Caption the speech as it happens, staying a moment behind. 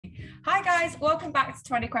Hi guys, welcome back to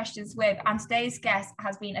 20 Questions With, and today's guest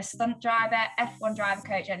has been a stunt driver, F1 driver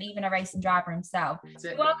coach, and even a racing driver himself.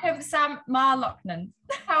 So welcome Sam Maher-Loughnan.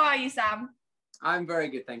 How are you, Sam? I'm very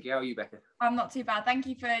good, thank you. How are you, Becca? I'm not too bad. Thank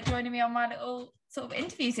you for joining me on my little sort of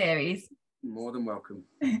interview series. More than welcome.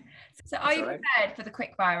 So are you prepared for the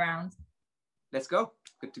quick fire round? Let's go.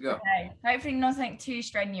 Good to go. Okay. Hopefully nothing too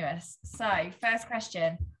strenuous. So first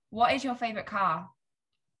question, what is your favourite car?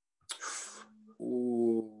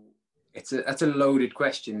 Ooh, that's a loaded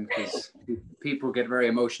question because people get very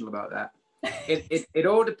emotional about that. It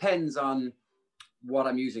all depends on what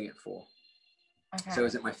I'm using it for. Okay. So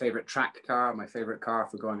is it my favorite track car, my favorite car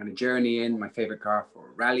for going on a journey in, my favorite car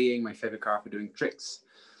for rallying, my favorite car for doing tricks?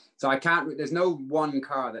 So there's no one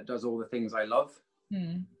car that does all the things I love.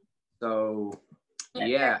 So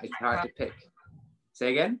yeah, it's hard to pick.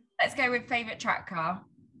 Say again? Let's go with favorite track car.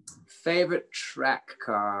 Favorite track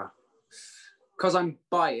car. Because I'm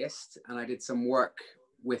biased and I did some work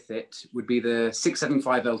with it, would be the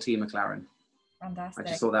 675 LT McLaren. Fantastic. I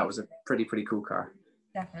just thought that was a pretty cool car.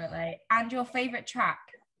 Definitely. And your favourite track?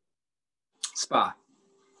 Spa.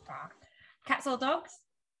 Cats or dogs?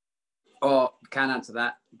 Oh, can't answer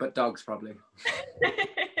that, but dogs probably.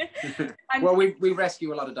 Well, we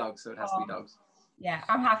rescue a lot of dogs, so it has to be dogs. Yeah,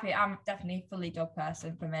 I'm happy. I'm definitely a fully dog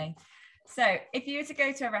person for me. So if you were to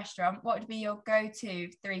go to a restaurant, what would be your go-to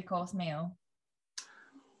 3-course meal?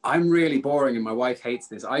 I'm really boring and my wife hates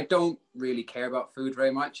this. I don't really care about food very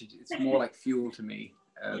much. It's more like fuel to me.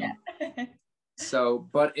 Yeah. So,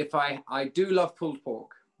 but if I do love pulled pork,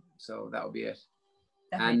 so that would be it.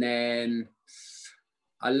 Definitely. And then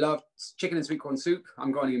I love chicken and sweet corn soup.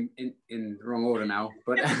 I'm going in the wrong order now,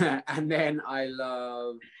 but and then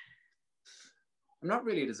I'm not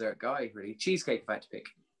really a dessert guy, really. Cheesecake if I had to pick,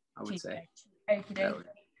 I would say. Okay.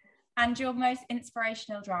 And your most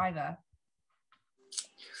inspirational driver?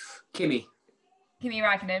 Kimi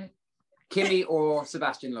Räikkönen. Kimi or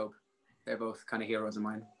Sebastian Loeb. They're both kind of heroes of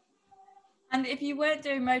mine. And if you weren't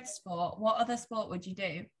doing motorsport, what other sport would you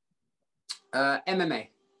do? MMA.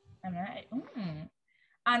 MMA.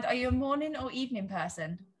 And are you a morning or evening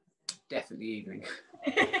person? Definitely evening.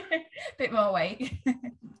 Bit more awake.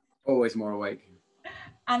 Always more awake.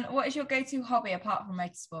 And what is your go-to hobby apart from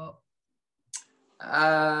motorsport?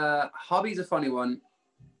 Hobby's a funny one.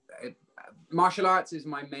 Martial arts is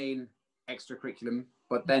my main extracurriculum,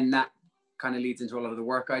 but then that kind of leads into a lot of the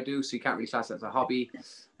work I do, so you can't really class that as a hobby.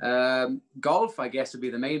 Golf, I guess, would be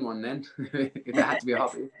the main one then, if it had to be a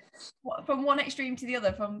hobby. From one extreme to the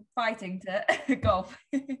other, from fighting to golf.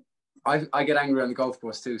 I get angry on the golf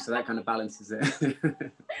course too, so that kind of balances it.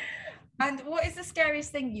 And what is the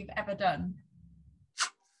scariest thing you've ever done?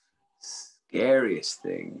 Scariest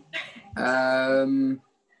thing?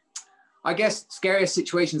 I guess scariest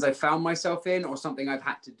situations I've found myself in or something I've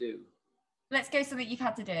had to do. Let's go something you've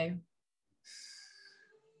had to do.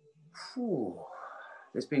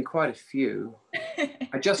 There's been quite a few. I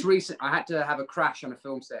had to have a crash on a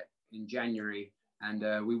film set in January,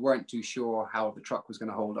 and we weren't too sure how the truck was going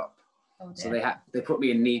to hold up. So they put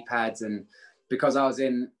me in knee pads, and because I was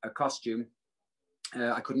in a costume,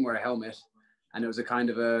 I couldn't wear a helmet, and it was a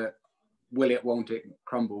kind of a will it, won't it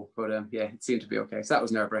crumble, but yeah, it seemed to be okay. So that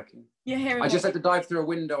was nerve-wracking. I just had to dive through a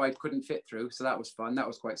window I couldn't fit through, so that was fun. That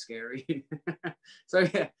was quite scary. So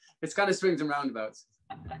yeah, it's kind of swings and roundabouts.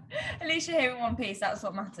 At least you're here in one piece. That's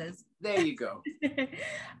what matters. There you go.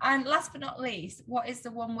 And last but not least, what is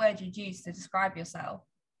the one word you'd use to describe yourself?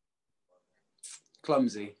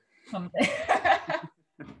 Clumsy.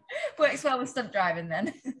 Works well with stunt driving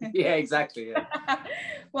then. Yeah, exactly. Yeah.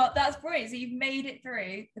 Well, that's brilliant. So you've made it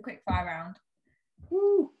through the quick fire round.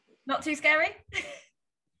 Woo. Not too scary?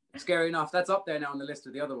 Scary enough. That's up there now on the list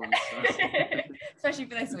of the other ones. So. Especially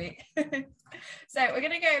for this week. So we're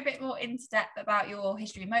going to go a bit more into depth about your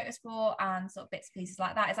history of motorsport and sort of bits and pieces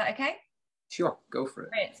like that. Is that okay? Sure, go for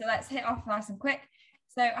it. Great. So let's hit off nice and quick.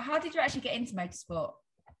 So how did you actually get into motorsport?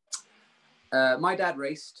 My dad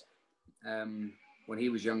raced when he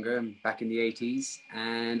was younger, back in the 80s,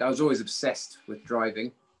 and I was always obsessed with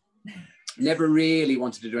driving. Never really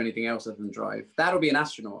wanted to do anything else other than drive. That'll be an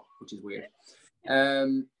astronaut, which is weird.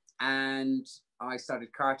 And I started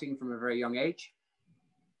karting from a very young age.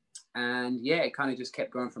 And yeah, it kind of just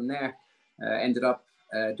kept going from there. Ended up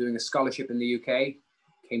doing a scholarship in the UK,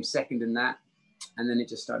 came second in that. And then it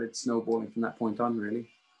just started snowballing from that point on, really.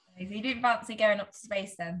 So you didn't fancy going up to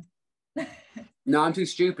space then? No, I'm too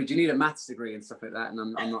stupid. You need a maths degree and stuff like that. And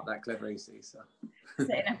I'm not that clever, you see. So.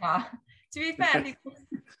 Sitting in a car. To be fair,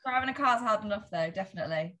 driving a car is hard enough though,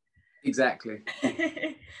 definitely. Exactly.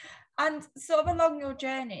 And sort of along your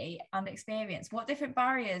journey and experience, what different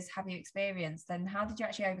barriers have you experienced and how did you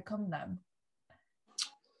actually overcome them?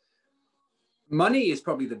 Money is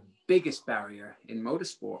probably the biggest barrier in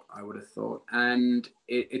motorsport, I would have thought. And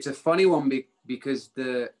it's a funny one because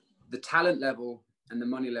the talent level and the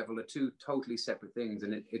money level are two totally separate things.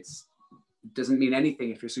 And it doesn't mean anything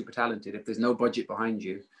if you're super talented. If there's no budget behind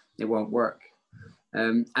you, it won't work.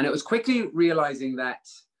 And it was quickly realizing that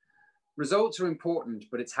results are important,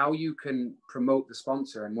 but it's how you can promote the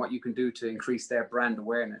sponsor and what you can do to increase their brand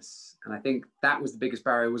awareness. And I think that was the biggest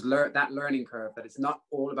barrier, was that learning curve, that it's not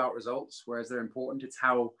all about results, whereas they're important. It's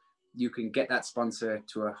how you can get that sponsor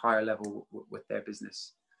to a higher level with their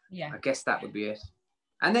business. Yeah, I guess that would be it.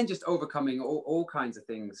 And then just overcoming all kinds of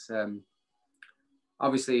things.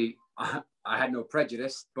 Obviously, I had no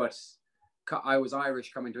prejudice, but I was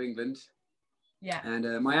Irish coming to England. Yeah.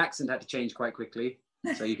 And my accent had to change quite quickly.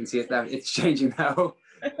 So you can see it's changing now.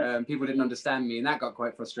 People didn't understand me, and that got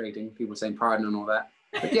quite frustrating. People saying pardon and all that.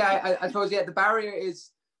 But yeah, I suppose, yeah, the barrier is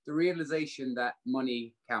the realization that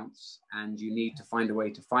money counts and you need to find a way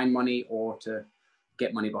to find money or to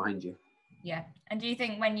get money behind you. Yeah. And do you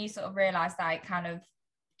think when you sort of realized that, it kind of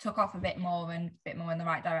took off a bit more in the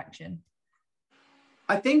right direction?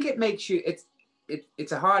 I think it makes you,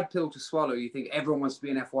 it's a hard pill to swallow. You think everyone wants to be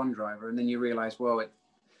an F1 driver, and then you realize, well,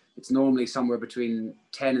 it's normally somewhere between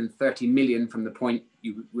 10 and 30 million from the point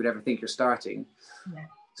you would ever think you're starting. Yeah.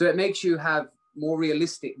 So it makes you have more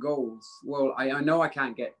realistic goals. Well, I know I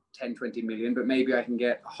can't get 10, 20 million, but maybe I can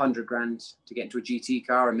get 100 grand to get into a GT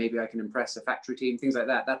car, and maybe I can impress a factory team, things like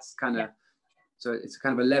that. That's kind of, so it's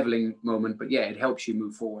kind of a leveling moment, but yeah, it helps you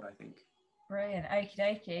move forward, I think. Brilliant. Okie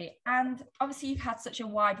dokie. And obviously you've had such a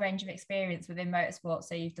wide range of experience within motorsport.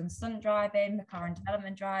 So you've done stunt driving, McLaren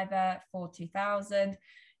development driver, Ford 2000.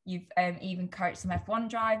 You've even coached some F1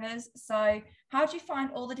 drivers. So how do you find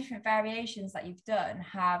all the different variations that you've done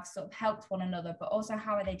have sort of helped one another, but also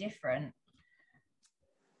how are they different?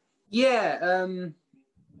 Yeah,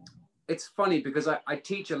 it's funny because I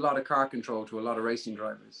teach a lot of car control to a lot of racing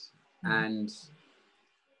drivers. And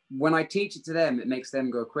when I teach it to them, it makes them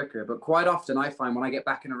go quicker. But quite often I find when I get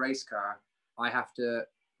back in a race car, I have to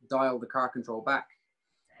dial the car control back,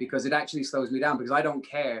 because it actually slows me down, because I don't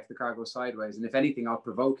care if the car goes sideways. And if anything, I'll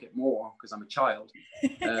provoke it more because I'm a child.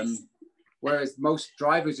 Whereas most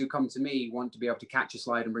drivers who come to me want to be able to catch a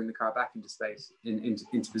slide and bring the car back into space,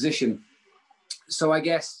 into position. So I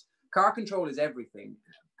guess car control is everything.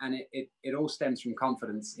 And it all stems from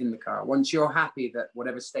confidence in the car. Once you're happy that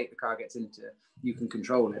whatever state the car gets into, you can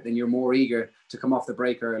control it, then you're more eager to come off the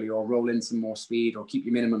brake early or roll in some more speed or keep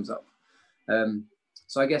your minimums up.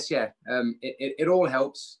 So I guess, yeah, it all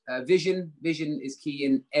helps. Vision is key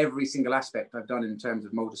in every single aspect I've done in terms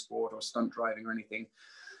of motorsport or stunt driving or anything.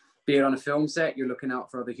 Be it on a film set, you're looking out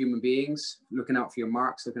for other human beings, looking out for your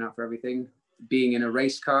marks, looking out for everything. Being in a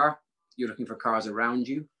race car, you're looking for cars around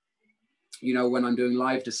you. You know, when I'm doing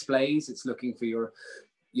live displays, it's looking for your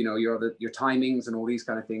timings and all these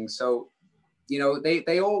kind of things. So, you know,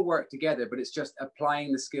 they all work together, but it's just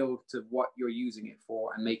applying the skill to what you're using it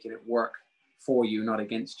for and making it work for you, not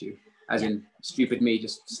against you. As in stupid me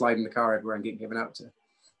just sliding the car everywhere and getting given out to.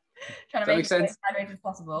 Trying to make it as sideways as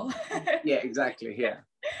possible. Yeah, exactly. Yeah.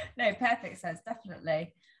 No, perfect sense,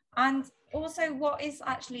 definitely. And also, what is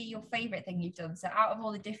actually your favorite thing you've done? So out of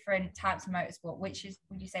all the different types of motorsport, which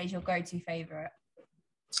would you say is your go-to favorite?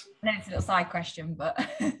 I know it's a little side question, but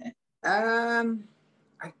again,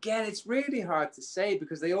 it's really hard to say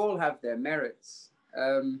because they all have their merits.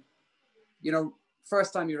 You know,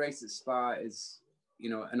 first time you race at Spa is, you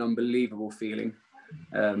know, an unbelievable feeling.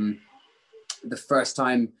 The first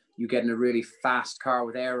time you get in a really fast car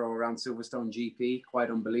with aero around Silverstone GP, quite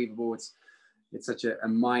unbelievable. It's such a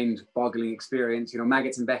mind-boggling experience. You know,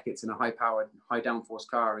 Maggots and Beckett's in a high-powered, high-downforce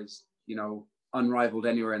car is, you know, unrivaled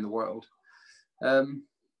anywhere in the world.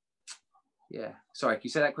 Yeah. Sorry, can you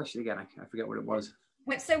say that question again? I forget what it was.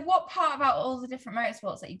 Wait, so what part about all the different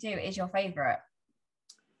motorsports that you do is your favourite?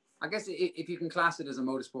 I guess if you can class it as a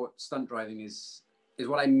motorsport, stunt driving is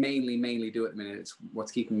what I mainly do at the minute. It's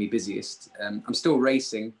what's keeping me busiest. I'm still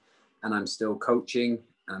racing, and I'm still coaching,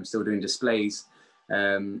 and I'm still doing displays.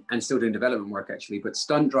 And still doing development work actually, but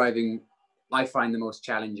stunt driving I find the most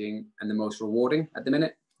challenging and the most rewarding at the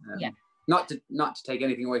minute. Not to take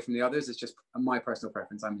anything away from the others, it's just my personal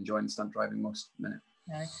preference. I'm enjoying stunt driving most at the minute.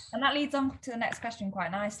 No. And that leads on to the next question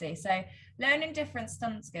quite nicely. So learning different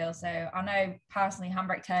stunt skills. So I know personally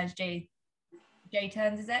handbrake turns, J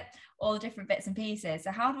turns, is it? All the different bits and pieces.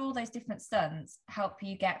 So how do all those different stunts help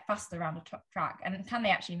you get faster around a track? And can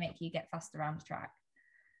they actually make you get faster around the track?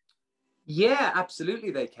 Yeah,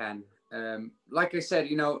 absolutely they can. like I said,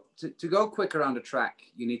 you know, to go quick around a track,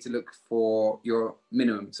 you need to look for your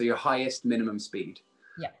minimum. So your highest minimum speed.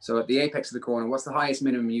 Yeah. So at the apex of the corner, what's the highest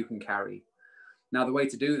minimum you can carry? Now, the way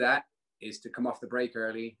to do that is to come off the brake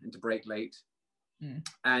early and to brake late.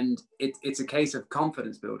 And it's a case of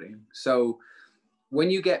confidence building. So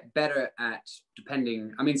when you get better at,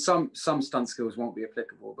 depending, I mean, some stunt skills won't be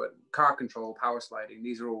applicable, but car control, power sliding,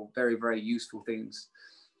 these are all very, very useful things,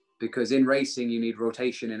 because in racing, you need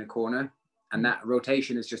rotation in a corner, and that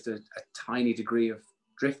rotation is just a tiny degree of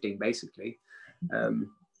drifting, basically.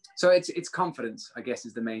 So it's confidence, I guess,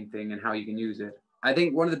 is the main thing, and how you can use it. I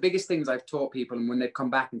think one of the biggest things I've taught people, and when they've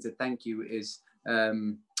come back and said thank you, is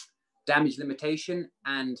damage limitation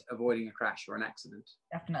and avoiding a crash or an accident.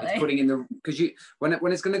 Definitely. It's putting in the, because you, when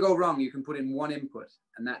it's going to go wrong, you can put in one input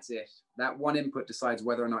and that's it. That one input decides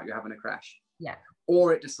whether or not you're having a crash. Yeah.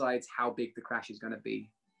 Or it decides how big the crash is going to be.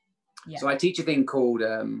 Yeah. So I teach a thing called,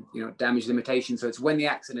 you know, damage limitation. So it's when the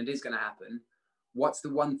accident is going to happen, what's the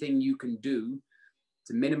one thing you can do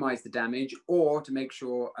to minimize the damage, or to make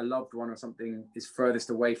sure a loved one or something is furthest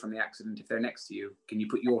away from the accident. If they're next to you, can you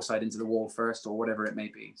put your side into the wall first, or whatever it may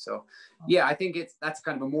be? So yeah, I think that's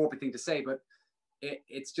kind of a morbid thing to say, but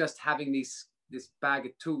it's just having this bag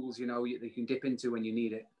of tools, you know, that you can dip into when you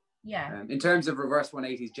need it. Yeah. In terms of reverse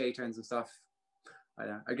 180s, J turns and stuff,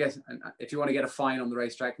 I guess if you want to get a fine on the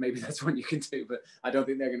racetrack, maybe that's what you can do, but I don't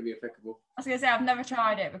think they're going to be applicable. I was going to say, I've never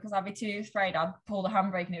tried it because I'd be too afraid I'd pull the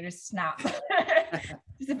handbrake and it would just snap.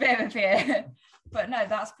 Just a bit of a fear. But no,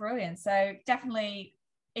 that's brilliant. So definitely,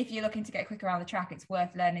 if you're looking to get quick around the track, it's worth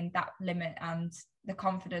learning that limit and the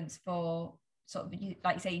confidence for sort of,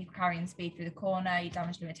 like you say, you're carrying speed through the corner, your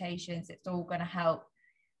damage limitations, it's all going to help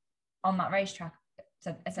on that racetrack.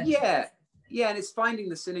 So essentially. Yeah, and it's finding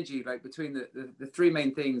the synergy, like between the three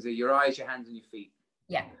main things are your eyes, your hands, and your feet.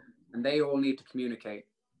 Yeah. And they all need to communicate,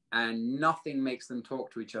 and nothing makes them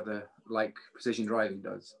talk to each other like precision driving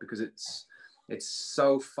does, because it's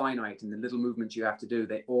so finite in the little movements you have to do.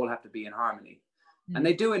 They all have to be in harmony. And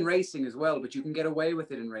they do in racing as well, but you can get away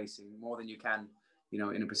with it in racing more than you can, you know,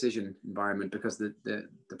 in a precision environment, because the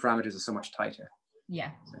parameters are so much tighter.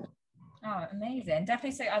 Yeah. So. Oh, amazing.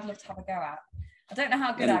 Definitely. So I'd love to have a go at. I don't know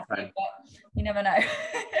how good I'd be, but you never know.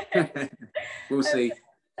 We'll see.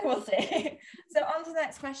 We'll see. So on to the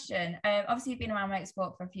next question. Obviously, you've been around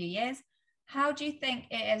motorsport for a few years. How do you think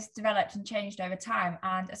it has developed and changed over time,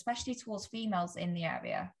 and especially towards females in the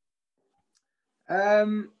area?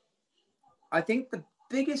 I think the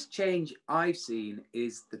biggest change I've seen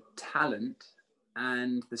is the talent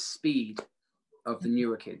and the speed of the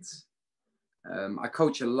newer kids. I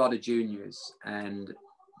coach a lot of juniors, and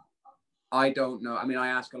I don't know. I mean, I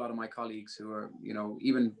ask a lot of my colleagues who are, you know,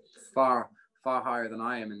 even far higher than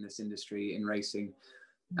I am in this industry in racing.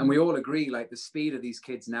 And we all agree, like, the speed of these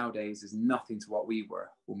kids nowadays is nothing to what we were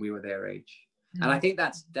when we were their age. And I think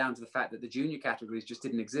that's down to the fact that the junior categories just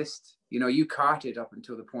didn't exist. You know, you karted up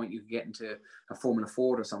until the point you could get into a Formula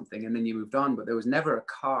Ford or something, and then you moved on, but there was never a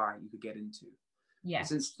car you could get into. Yeah.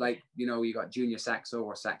 Since, like, you know, you got Junior Saxo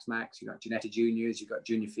or Sax Max, you got Ginetta Juniors, you got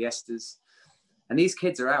Junior Fiestas, and these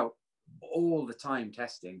kids are out all the time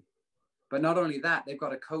testing. But not only that, they've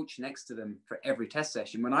got a coach next to them for every test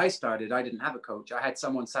session. When I started, I didn't have a coach. I had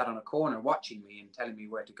someone sat on a corner watching me and telling me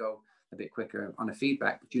where to go a bit quicker on a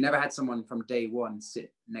feedback. But you never had someone from day one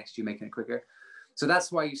sit next to you making it quicker. So that's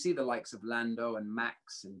why you see the likes of Lando and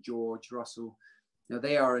Max and George Russell. You know,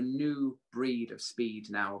 they are a new breed of speed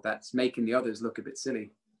now that's making the others look a bit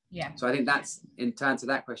silly. Yeah. So I think that's, in to answer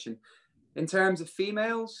that question. In terms of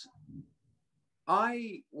females,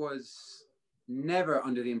 I was never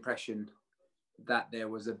under the impression that there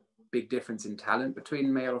was a big difference in talent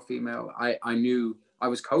between male or female. I knew I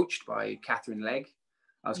was coached by Catherine Legg.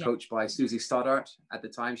 I was coached by Susie Stoddart at the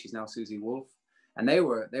time. She's now Susie Wolf. And they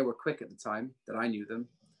were quick at the time that I knew them.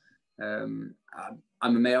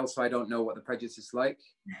 I'm a male, so I don't know what the prejudice is like.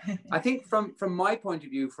 I think from my point of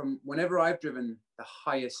view, from whenever I've driven the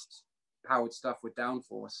highest powered stuff with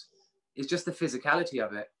downforce, it's just the physicality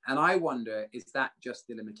of it. And I wonder, is that just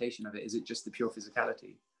the limitation of it? Is it just the pure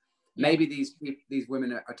physicality? Maybe these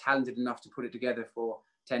women are talented enough to put it together for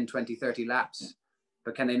 10, 20, 30 laps,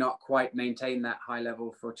 but can they not quite maintain that high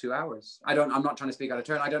level for 2 hours? I'm not trying to speak out of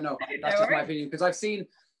turn. I don't know. That's just my opinion, because I've seen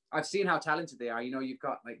how talented they are. You know, you've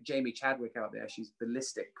got like Jamie Chadwick out there. She's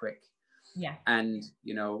ballistic quick. Yeah. And,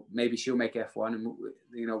 you know, maybe she'll make F1 and,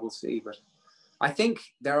 you know, we'll see. But I think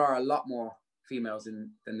there are a lot more females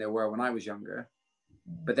than there were when I was younger.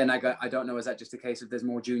 But then I don't know, is that just a case of there's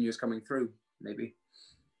more juniors coming through? Maybe.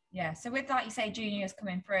 Yeah, so with that, you say juniors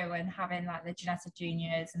coming through and having like the Ginetta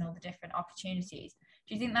juniors and all the different opportunities,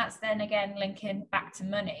 Do you think that's then again linking back to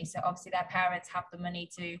money? So obviously their parents have the money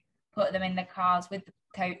to put them in the cars with the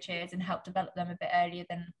coaches and help develop them a bit earlier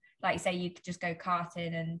than, like you say, you could just go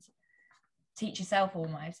karting and teach yourself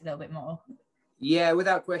almost a little bit more. Yeah,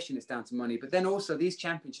 without question, it's down to money. But then also these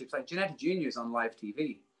championships, like Ginetta Junior's on live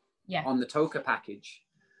TV, on the Toka package.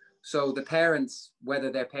 So the parents,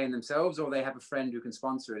 whether they're paying themselves or they have a friend who can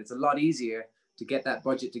sponsor it, it's a lot easier to get that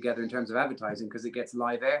budget together in terms of advertising because it gets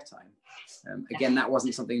live airtime. Again, that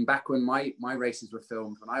wasn't something back when my races were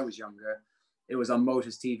filmed when I was younger. It was on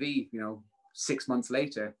Motors TV, 6 months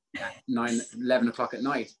later at 11 o'clock at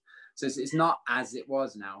night. So it's not as it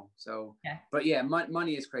was now. So, but yeah,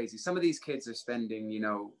 money is crazy. Some of these kids are spending,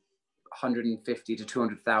 150 to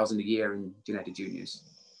 200,000 a year in Ginetta Juniors.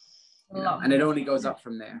 And it only goes up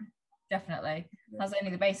from there. Definitely. That's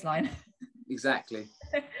only the baseline. Exactly.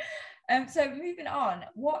 So moving on,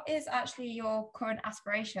 what is actually your current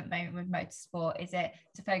aspiration at the moment with motorsport? Is it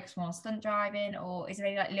to focus more on stunt driving, or is there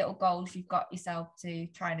any like little goals you've got yourself to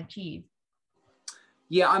try and achieve?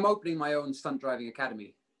 Yeah, I'm opening my own stunt driving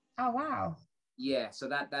academy. Oh, wow. Yeah, so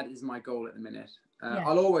that is my goal at the minute.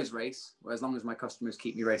 I'll always race, as long as my customers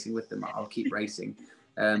keep me racing with them, I'll keep racing.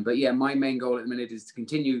 But yeah, my main goal at the minute is to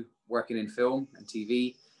continue working in film and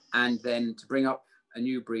TV, and then to bring up a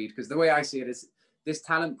new breed. Because the way I see it is, this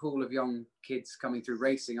talent pool of young kids coming through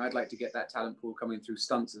racing, I'd like to get that talent pool coming through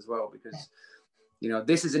stunts as well, because,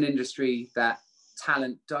 this is an industry that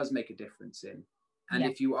talent does make a difference in. And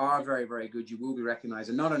if you are very, very good, you will be recognized.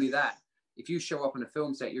 And not only that, if you show up on a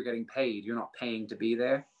film set, you're getting paid. You're not paying to be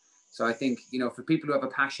there. So I think, for people who have a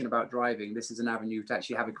passion about driving, this is an avenue to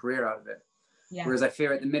actually have a career out of it. Whereas I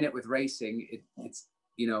fear at the minute with racing, it's,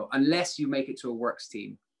 unless you make it to a works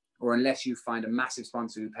team, or unless you find a massive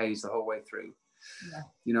sponsor who pays the whole way through,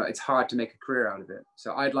 it's hard to make a career out of it.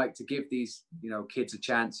 So I'd like to give these, kids a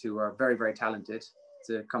chance who are very, very talented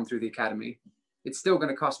to come through the academy. It's still going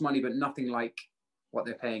to cost money, but nothing like what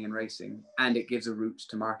they're paying in racing. And it gives a route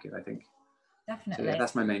to market, I think. Definitely. So, yeah,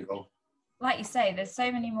 that's my main goal. Like you say, there's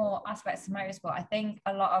so many more aspects to motorsport. I think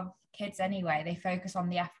a lot of kids anyway, they focus on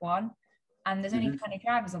the F1, and there's only 20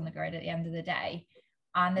 drivers on the grid at the end of the day.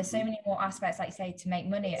 And there's so many more aspects, like you say, to make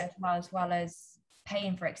money as well as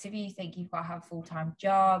paying for it. Because if you think you've got to have a full-time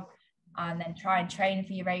job and then try and train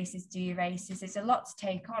for your races, do your races, it's a lot to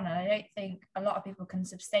take on. And I don't think a lot of people can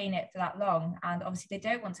sustain it for that long. And obviously they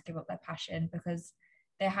don't want to give up their passion because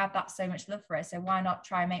they have that so much love for it. So why not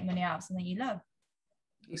try and make money out of something you love?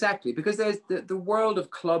 Exactly, because there's the world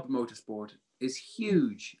of club motorsport is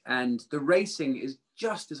huge, and the racing is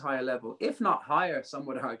just as high a level, if not higher, some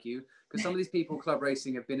would argue, because some of these people club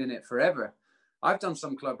racing have been in it forever. I've done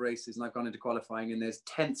some club races and I've gone into qualifying and there's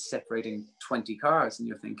tenths separating 20 cars, and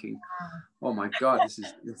you're thinking, oh my God, this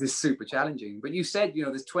is super challenging. But you said,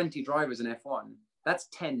 there's 20 drivers in F1. That's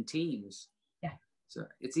 10 teams. Yeah. So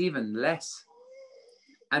it's even less.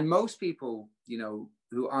 And most people,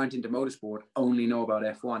 who aren't into motorsport only know about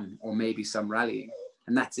F1 or maybe some rallying,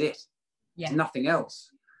 and that's it. Yeah. It's nothing else.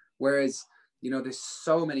 Whereas, there's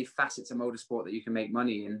so many facets of motorsport that you can make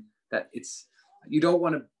money in, that you don't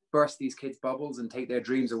want to burst these kids' bubbles and take their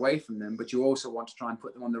dreams away from them, but you also want to try and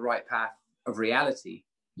put them on the right path of reality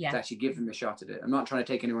to actually give them a shot at it. I'm not trying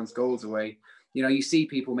to take anyone's goals away. You see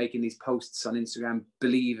people making these posts on Instagram,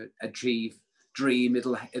 believe, achieve, dream,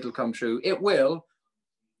 it'll come true. It will,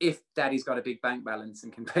 if daddy's got a big bank balance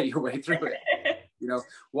and can pay your way through it.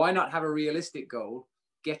 Why not have a realistic goal,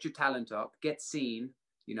 get your talent up, get seen,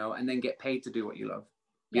 and then get paid to do what you love.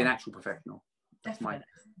 Be an actual professional. That's my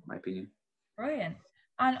opinion. Brilliant.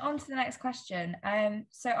 And on to the next question.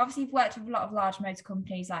 So obviously you've worked with a lot of large motor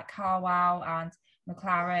companies like CarWow and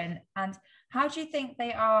McLaren. And how do you think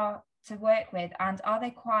they are to work with? And are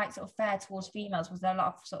they quite sort of fair towards females? Was there a lot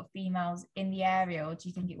of sort of females in the area, or do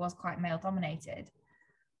you think it was quite male dominated?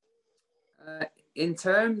 In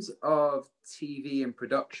terms of TV and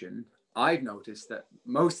production, I've noticed that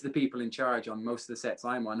most of the people in charge on most of the sets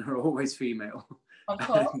I'm on are always female. Of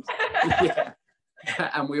course.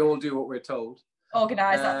 And we all do what we're told.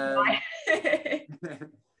 Organised, that's why.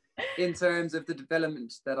 In terms of the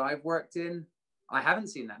development that I've worked in, I haven't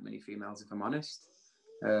seen that many females, if I'm honest.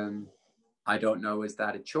 I don't know, is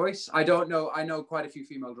that a choice? I don't know. I know quite a few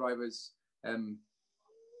female drivers,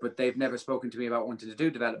 but they've never spoken to me about wanting to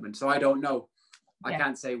do development. So I don't know. I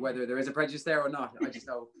can't say whether there is a prejudice there or not. I just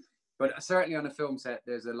know. But certainly on a film set,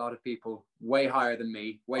 there's a lot of people way higher than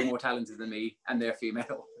me, way more talented than me, and they're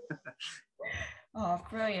female. Oh,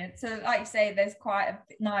 brilliant. So like you say, there's quite a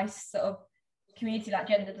nice sort of community that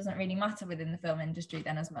gender doesn't really matter within the film industry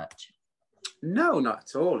then as much. No, not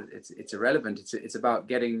at all. It's irrelevant. It's about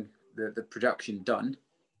getting the production done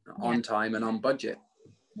on time and on budget.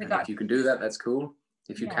 And if you can do that, that's cool.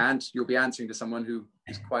 If you can't, you'll be answering to someone who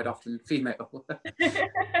is quite often female.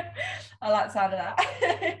 I like the sound of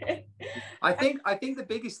that. I think the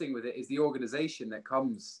biggest thing with it is the organization that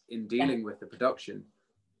comes in dealing with the production.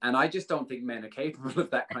 And I just don't think men are capable of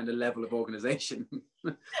that kind of level of organization.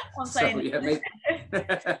 So yeah,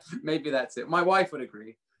 maybe that's it. My wife would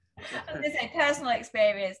agree. I was going to say, personal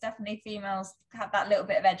experience, definitely females have that little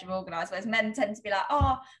bit of edge of organised, whereas men tend to be like,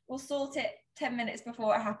 oh, we'll sort it 10 minutes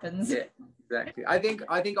before it happens. Yeah, exactly. I think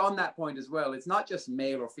on that point as well, it's not just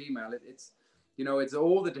male or female. It's, you know, it's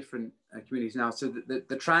all the different communities now. So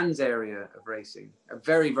the trans area of racing, a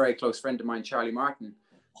very, very close friend of mine, Charlie Martin,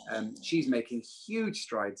 she's making huge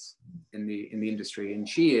strides in the industry, and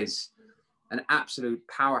she is an absolute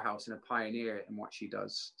powerhouse and a pioneer in what she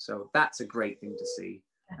does. So that's a great thing to see.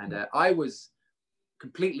 And I was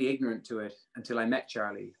completely ignorant to it until I met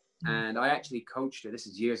Charlie. And I actually coached her. This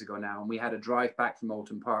is years ago now. And we had a drive back from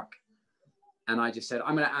Oulton Park. And I just said,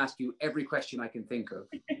 I'm going to ask you every question I can think of.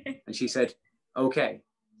 And she said, okay.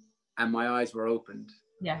 And my eyes were opened.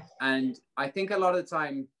 Yeah. And I think a lot of the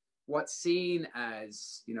time, what's seen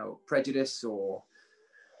as, you know, prejudice or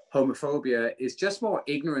homophobia is just more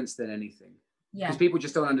ignorance than anything. Because people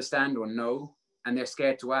just don't understand or know, and they're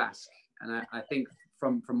scared to ask. And I think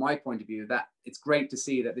from my point of view, that it's great to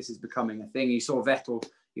see that this is becoming a thing. You saw Vettel,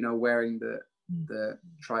 you know, wearing the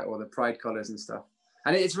pride colors and stuff,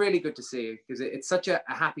 and it's really good to see, because it's such a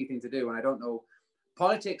happy thing to do. And I don't know,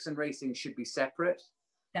 politics and racing should be separate.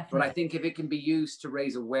 Definitely. But I think if it can be used to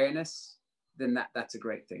raise awareness, then that's a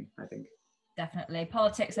great thing, I think. Definitely.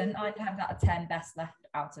 Politics, and I'd have that a 10, best left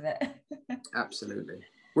out of it. Absolutely.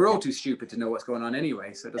 We're all too stupid to know what's going on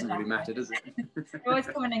anyway, so it doesn't really matter, does it? You're always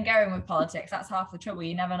coming and going with politics. That's half the trouble.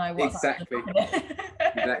 You never know what's exactly.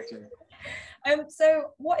 Exactly.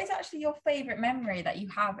 So what is actually your favourite memory that you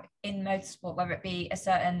have in motorsport, whether it be a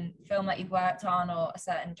certain film that you've worked on or a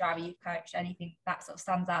certain driver you've coached, anything that sort of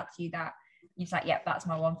stands out to you that you're like, yep, that's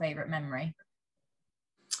my one favourite memory?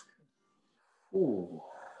 Ooh.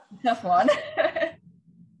 Tough one.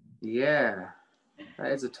 Yeah,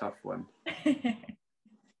 that is a tough one.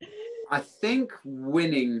 I think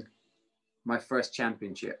winning my first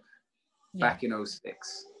championship back in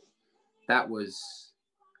 06, that was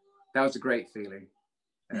a great feeling,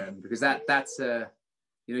 because that's you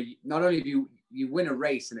know, not only do you win a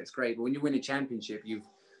race and it's great, but when you win a championship, you've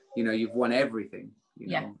won everything, you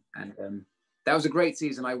know. And that was a great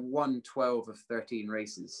season. I won 12 of 13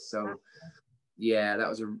 races, so yeah, that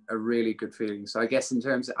was a really good feeling. So I guess in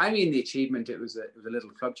terms of, I mean, the achievement, it was a little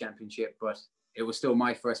club championship, but it was still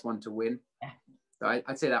my first one to win. Yeah. So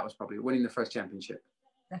I'd say that was probably winning the first championship.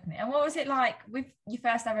 Definitely. And what was it like with your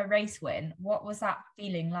first ever race win? What was that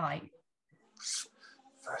feeling like?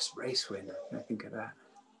 First race win. I think of that.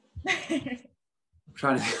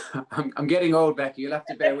 I'm getting old, Becky. You'll have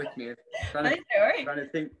to bear with me. I'm trying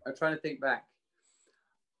to think back.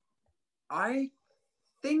 I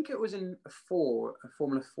think it was in a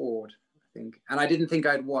Formula Ford, I think, and I didn't think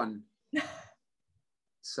I'd won.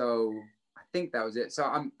 So I think that was it. So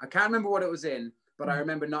I can't remember what it was in, but I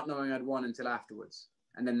remember not knowing I'd won until afterwards,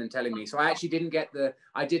 and then telling me. So I actually didn't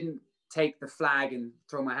take the flag and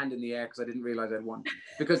throw my hand in the air, because I didn't realize I'd won,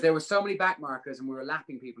 because there were so many back markers and we were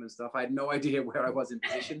lapping people and stuff. I had no idea where I was in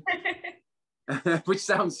position, which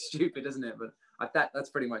sounds stupid, doesn't it? But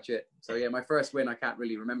that's pretty much it. So yeah, my first win, I can't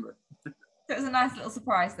really remember. So it was a nice little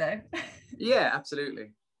surprise though. Yeah,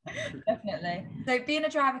 absolutely. Definitely. So being a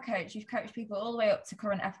driver coach, you've coached people all the way up to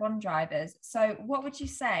current F1 drivers. So what would you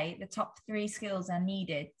say the top 3 skills are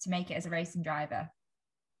needed to make it as a racing driver?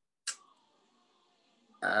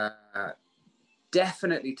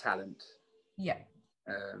 Definitely talent. Yeah.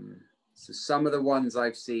 So some of the ones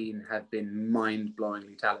I've seen have been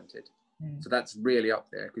mind-blowingly talented. So that's really up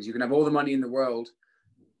there, because you can have all the money in the world,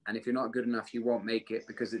 and if you're not good enough, you won't make it,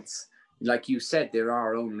 because it's like you said, there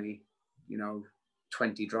are only,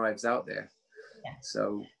 20 drives out there. Yeah.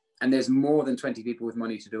 So, and there's more than 20 people with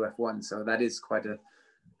money to do F1. So that is quite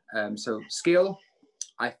so skill.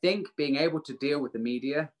 I think being able to deal with the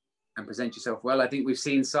media and present yourself well. I think we've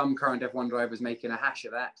seen some current F1 drivers making a hash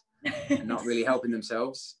of that and not really helping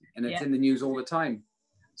themselves. And it's in the news all the time.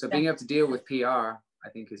 So being able to deal with PR, I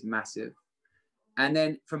think, is massive. And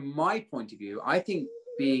then from my point of view, I think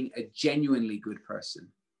being a genuinely good person.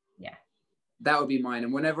 Yeah. That would be mine.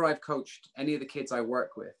 And whenever I've coached any of the kids I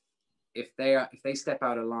work with, if they step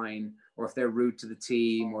out of line, or if they're rude to the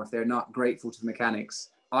team, or if they're not grateful to the mechanics,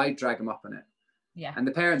 I drag them up on it. Yeah. And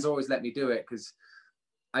the parents always let me do it, because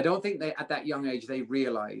I don't think at that young age, they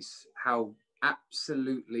realize how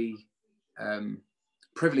absolutely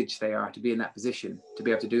privileged they are to be in that position, to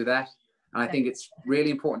be able to do that. And I think it's really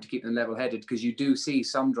important to keep them level-headed, because you do see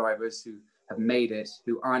some drivers who have made it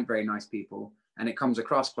who aren't very nice people, and it comes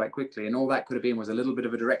across quite quickly. And all that could have been was a little bit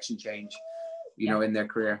of a direction change, you know, in their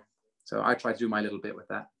career. So I try to do my little bit with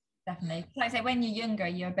that. Definitely. Like I say, when you're younger,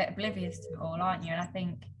 you're a bit oblivious to it all, aren't you? And I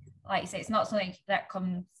think, like you say, it's not something that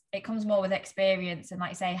comes more with experience, and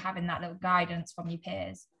like you say, having that little guidance from your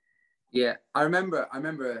peers. Yeah, I remember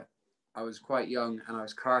I was quite young and I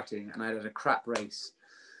was karting, and I had a crap race.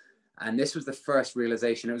 And this was the first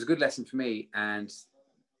realization. It was a good lesson for me. And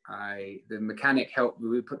the mechanic helped.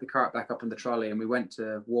 We put the cart back up on the trolley, and we went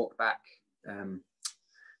to walk back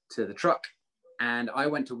to the truck. And I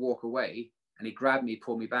went to walk away, and he grabbed me,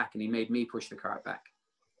 pulled me back, and he made me push the cart back.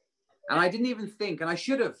 And I didn't even think, and I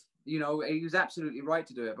should have, you know, he was absolutely right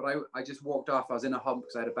to do it. But I just walked off. I was in a hump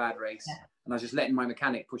because I had a bad race, and I was just letting my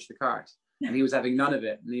mechanic push the cart, and he was having none of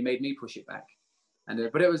it, and he made me push it back. And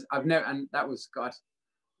but and that was, God,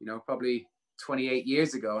 you know, probably 28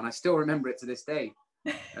 years ago, and I still remember it to this day.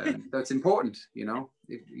 So it's important, you know,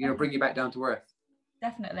 bring you back down to earth.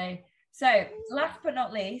 Definitely. So last but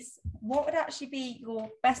not least, what would actually be your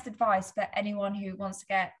best advice for anyone who wants to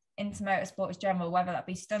get into motorsport in general, whether that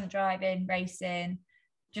be stunt driving, racing,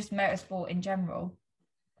 just motorsport in general?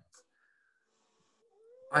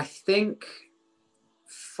 I think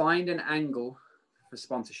find an angle for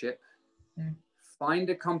sponsorship. Find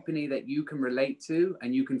a company that you can relate to,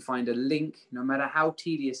 and you can find a link, no matter how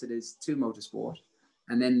tedious it is, to motorsport,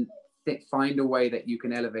 and then find a way that you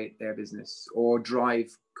can elevate their business or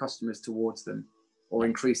drive customers towards them or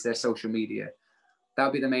increase their social media.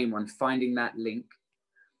 That'll be the main one, finding that link.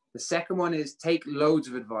 The second one is take loads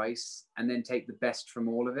of advice and then take the best from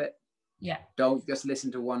all of it. Yeah. Don't just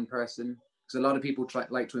listen to one person, because a lot of people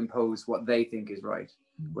like to impose what they think is right,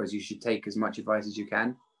 whereas you should take as much advice as you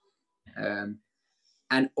can.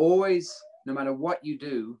 And always, no matter what you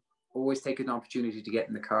do, always take an opportunity to get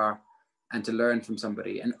in the car and to learn from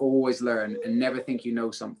somebody, and always learn and never think you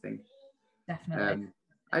know something. Definitely.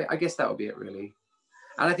 I guess that would be it, really.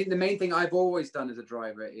 And I think the main thing I've always done as a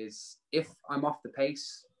driver is, if I'm off the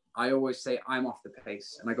pace, I always say I'm off the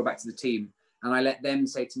pace, and I go back to the team and I let them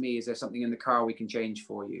say to me, is there something in the car we can change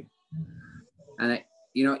for you? And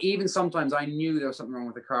you know, even sometimes I knew there was something wrong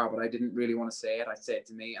with the car, but I didn't really want to say it. I'd say it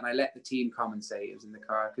to me, and I let the team come and say it was in the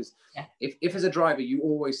car. Because if as a driver, you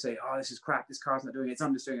always say, oh, this is crap, this car's not doing it, it's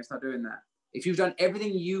understeering, it's not doing that. If you've done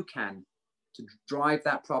everything you can to drive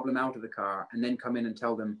that problem out of the car, and then come in and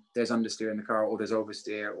tell them there's understeer in the car, or there's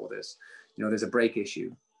oversteer, or there's, you know, there's a brake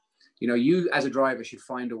issue. You know, you as a driver should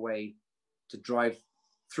find a way to drive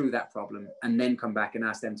through that problem and then come back and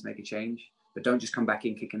ask them to make a change. But don't just come back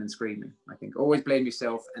in kicking and screaming. I think always blame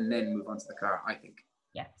yourself and then move on to the car, I think.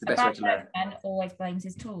 Yeah. It's the best way to learn. And always blames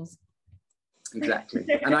his tools. Exactly.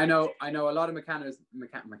 And I know a lot of mechanics.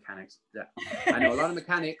 Yeah. I know a lot of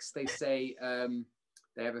mechanics, they say,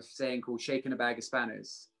 they have a saying called shaking a bag of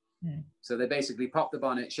spanners. So they basically pop the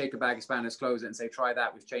bonnet, shake a bag of spanners, close it, and say, try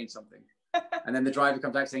that, we've changed something. And then the driver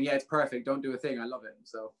comes back saying, yeah, it's perfect, don't do a thing, I love it.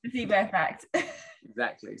 So the effect.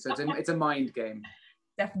 Exactly. So it's a mind game.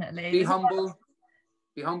 Definitely. Be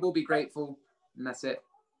humble, be grateful, and that's it.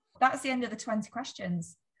 That's the end of the 20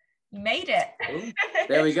 questions. You made it. Ooh,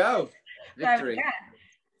 there we go. Victory.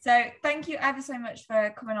 So thank you ever so much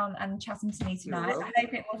for coming on and chatting to me tonight. I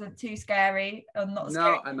hope it wasn't too scary or not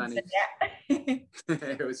scary. No, I managed.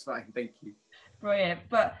 It was fine. Thank you. Brilliant.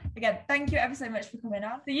 But again, thank you ever so much for coming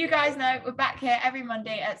on. So you guys know we're back here every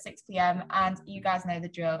Monday at 6 p.m. and you guys know the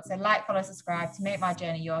drill. So like, follow, subscribe to make my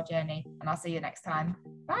journey your journey, and I'll see you next time.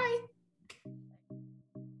 Bye.